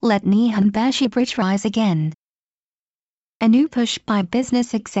Let Nihonbashi Bridge rise again. A new push by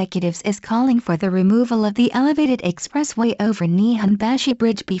business executives is calling for the removal of the elevated expressway over Nihonbashi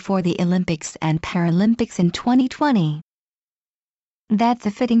Bridge before the Olympics and Paralympics in 2020. That's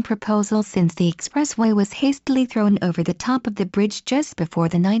a fitting proposal since the expressway was hastily thrown over the top of the bridge just before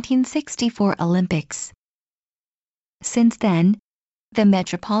the 1964 Olympics. Since then, the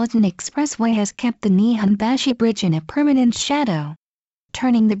Metropolitan Expressway has kept the Nihonbashi Bridge in a permanent shadow,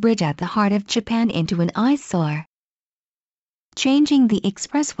 turning the bridge at the heart of Japan into an eyesore. Changing the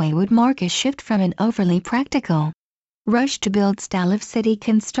expressway would mark a shift from an overly practical, rush-to-build style of city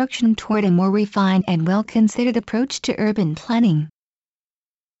construction toward a more refined and well-considered approach to urban planning.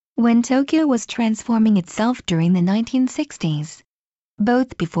 When Tokyo was transforming itself during the 1960s,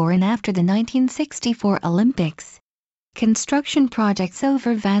 both before and after the 1964 Olympics, construction projects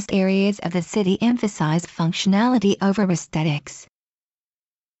over vast areas of the city emphasized functionality over aesthetics.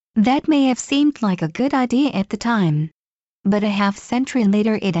 That may have seemed like a good idea at the time, but a half-century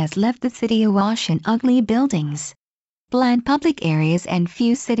later it has left the city awash in ugly buildings, bland public areas and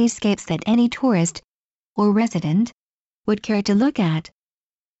few cityscapes that any tourist, or resident, would care to look at.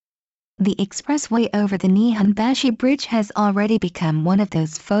 The expressway over the Nihonbashi Bridge has already become one of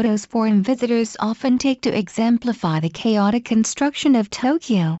those photos foreign visitors often take to exemplify the chaotic construction of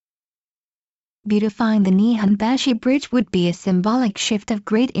Tokyo. Beautifying the Nihonbashi Bridge would be a symbolic shift of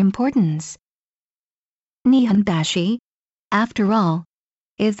great importance. Nihonbashi, after all,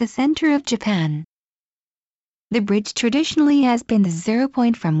 is the center of Japan. The bridge traditionally has been the zero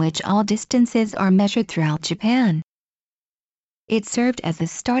point from which all distances are measured throughout Japan. It served as the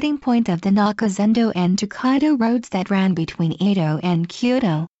starting point of the Nakazendo and Tokaido roads that ran between Edo and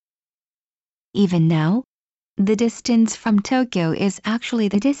Kyoto. Even now, the distance from Tokyo is actually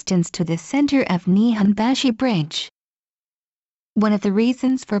the distance to the center of Nihonbashi Bridge. One of the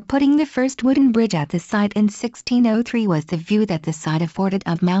reasons for putting the first wooden bridge at the site in 1603 was the view that the site afforded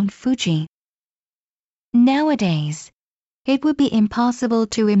of Mount Fuji. Nowadays, it would be impossible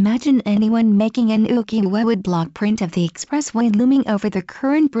to imagine anyone making an ukiyo-e wood block print of the expressway looming over the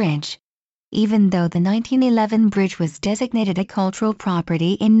current bridge, even though the 1911 bridge was designated a cultural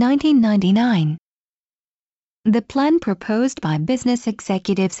property in 1999. The plan proposed by business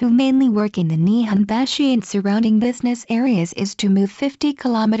executives who mainly work in the Nihonbashi and surrounding business areas is to move 50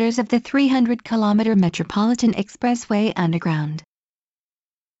 kilometers of the 300-kilometer Metropolitan Expressway underground.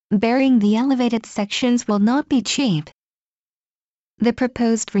 Burying the elevated sections will not be cheap. The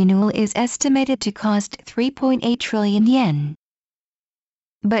proposed renewal is estimated to cost 3.8 trillion yen.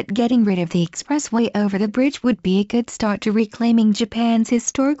 But getting rid of the expressway over the bridge would be a good start to reclaiming Japan's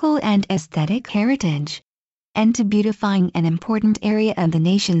historical and aesthetic heritage, and to beautifying an important area of the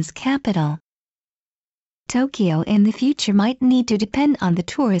nation's capital. Tokyo in the future might need to depend on the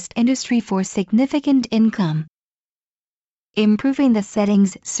tourist industry for significant income. Improving the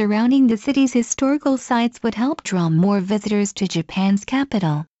settings surrounding the city's historical sites would help draw more visitors to Japan's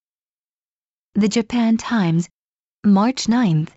capital. The Japan Times, March 9,